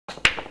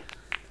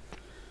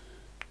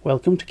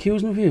Welcome to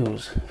Cues and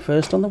Views,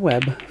 first on the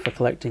web for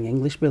collecting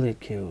English billiard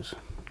cues.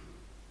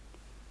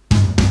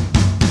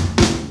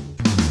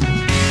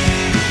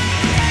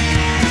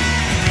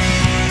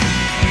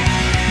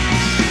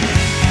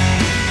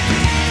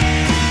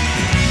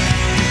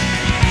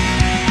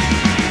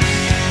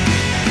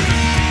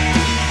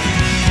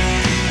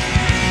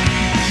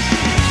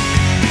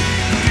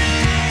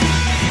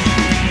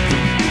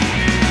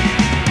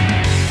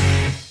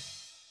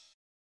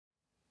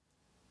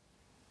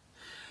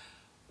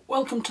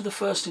 Welcome to the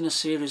first in a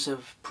series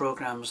of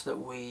programs that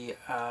we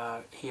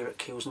here at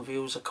Cues and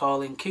Views are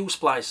calling Cue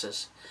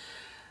Splices.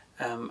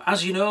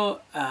 As you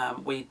know,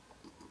 we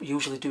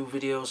usually do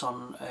videos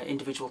on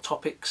individual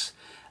topics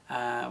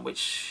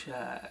which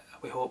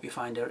we hope you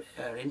find are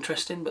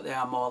interesting, but they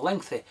are more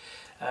lengthy.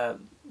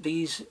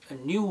 These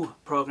new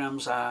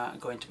programs are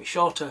going to be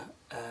shorter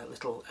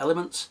little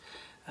elements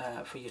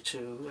for you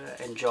to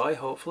enjoy,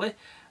 hopefully,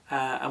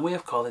 and we are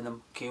calling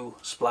them Cue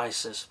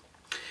Splices.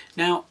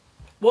 Now,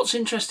 what's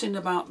interesting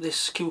about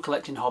this cue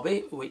collecting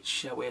hobby,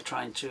 which we're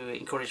trying to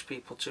encourage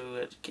people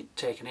to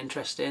take an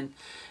interest in,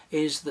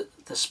 is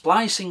that the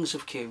splicings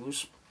of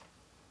cues,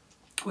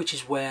 which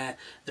is where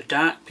the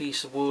dark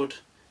piece of wood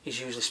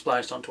is usually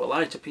spliced onto a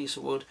lighter piece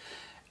of wood,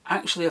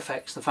 actually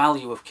affects the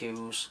value of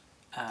cues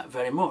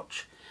very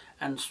much.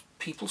 And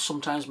people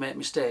sometimes make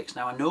mistakes.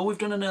 Now, I know we've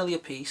done an earlier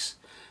piece,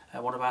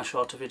 one of our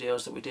shorter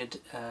videos that we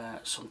did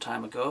some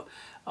time ago,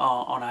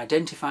 on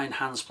identifying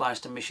hand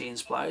spliced and machine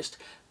spliced,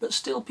 but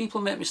still people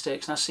make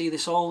mistakes, and I see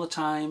this all the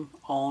time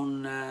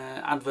on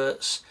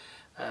adverts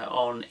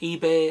on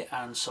eBay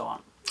and so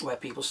on, where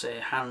people say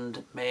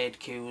handmade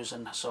cues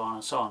and so on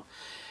and so on.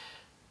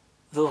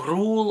 The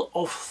rule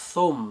of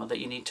thumb that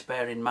you need to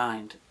bear in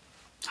mind: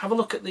 have a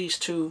look at these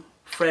two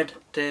Fred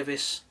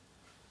Davis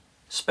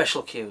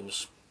special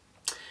cues.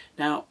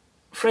 Now,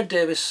 Fred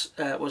Davis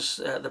was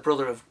the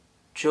brother of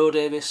Joe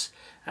Davis,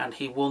 and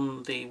he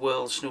won the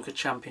World Snooker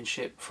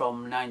Championship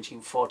from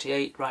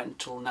 1948 right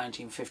until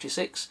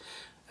 1956.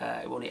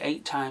 He won it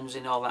 8 times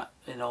in all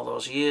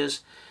those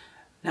years.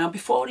 Now,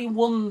 before he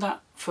won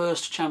that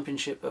first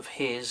championship of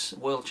his,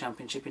 World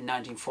Championship in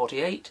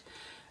 1948,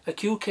 a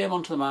cue came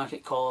onto the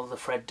market called the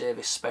Fred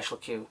Davis Special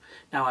Cue.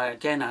 Now, I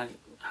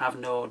have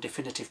no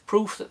definitive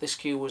proof that this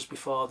cue was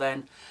before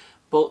then,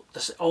 but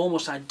this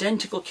almost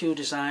identical cue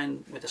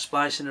design with the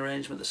splicing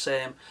arrangement the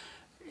same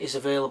is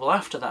available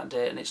after that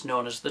date, and it's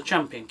known as the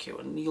Champion Cue,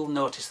 and you'll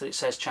notice that it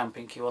says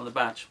Champion Cue on the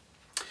badge.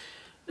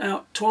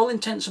 Now, to all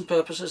intents and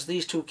purposes,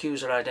 these two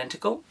cues are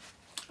identical.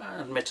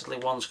 Admittedly,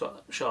 one's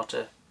got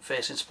shorter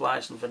facing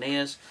splice and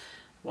veneers,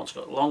 one's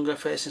got longer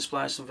facing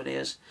splice and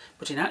veneers,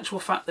 but in actual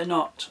fact they're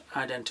not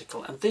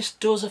identical, and this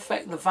does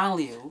affect the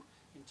value.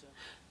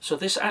 So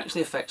this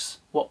actually affects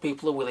what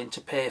people are willing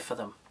to pay for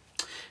them.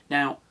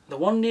 Now, the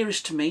one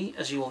nearest to me,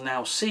 as you will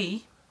now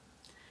see,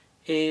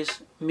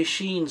 is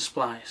machine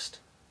spliced,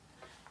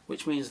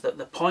 which means that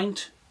the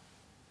point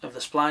of the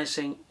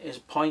splicing is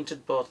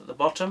pointed both at the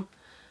bottom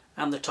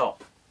and the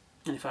top.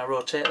 And if I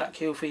rotate that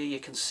cue for you, you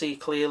can see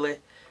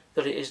clearly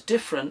that it is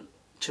different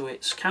to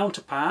its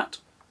counterpart,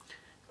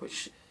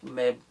 which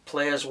may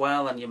play as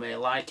well, and you may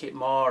like it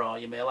more or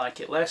you may like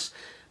it less,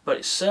 but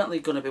it's certainly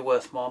going to be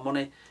worth more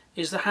money,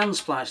 is the hand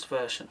spliced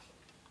version.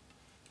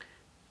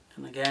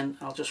 And again,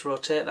 I'll just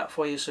rotate that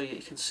for you so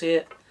you can see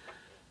it.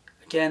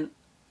 Again,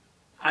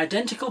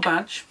 identical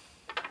badge,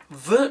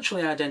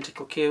 virtually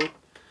identical cue,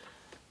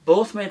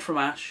 both made from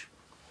ash,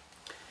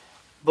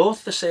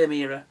 both the same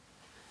era.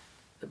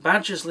 The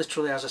badges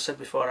literally, as I said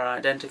before, are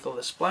identical.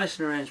 The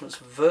splicing arrangements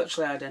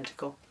virtually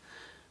identical,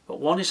 but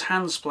one is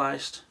hand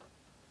spliced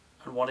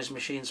and one is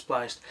machine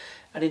spliced.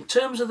 And in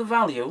terms of the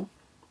value,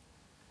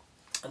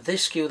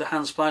 this cue, the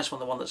hand spliced one,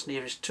 the one that's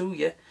nearest to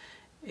you,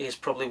 is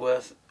probably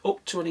worth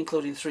up to and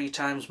including 3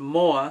 times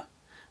more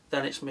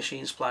than its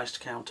machine spliced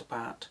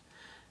counterpart.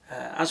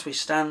 As we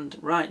stand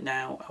right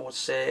now, I would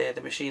say the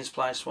machine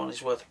spliced one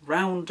is worth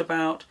round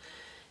about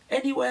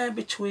anywhere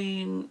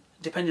between,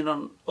 depending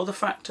on other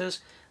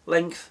factors,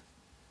 length,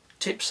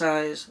 tip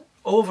size,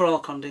 overall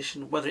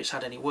condition, whether it's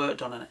had any work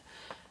done on it.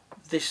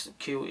 This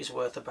cue is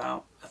worth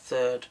about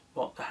 1/3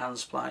 what the hand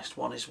spliced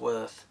one is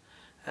worth,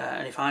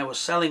 and if I was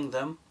selling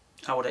them,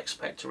 I would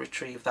expect to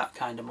retrieve that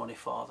kind of money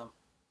for them.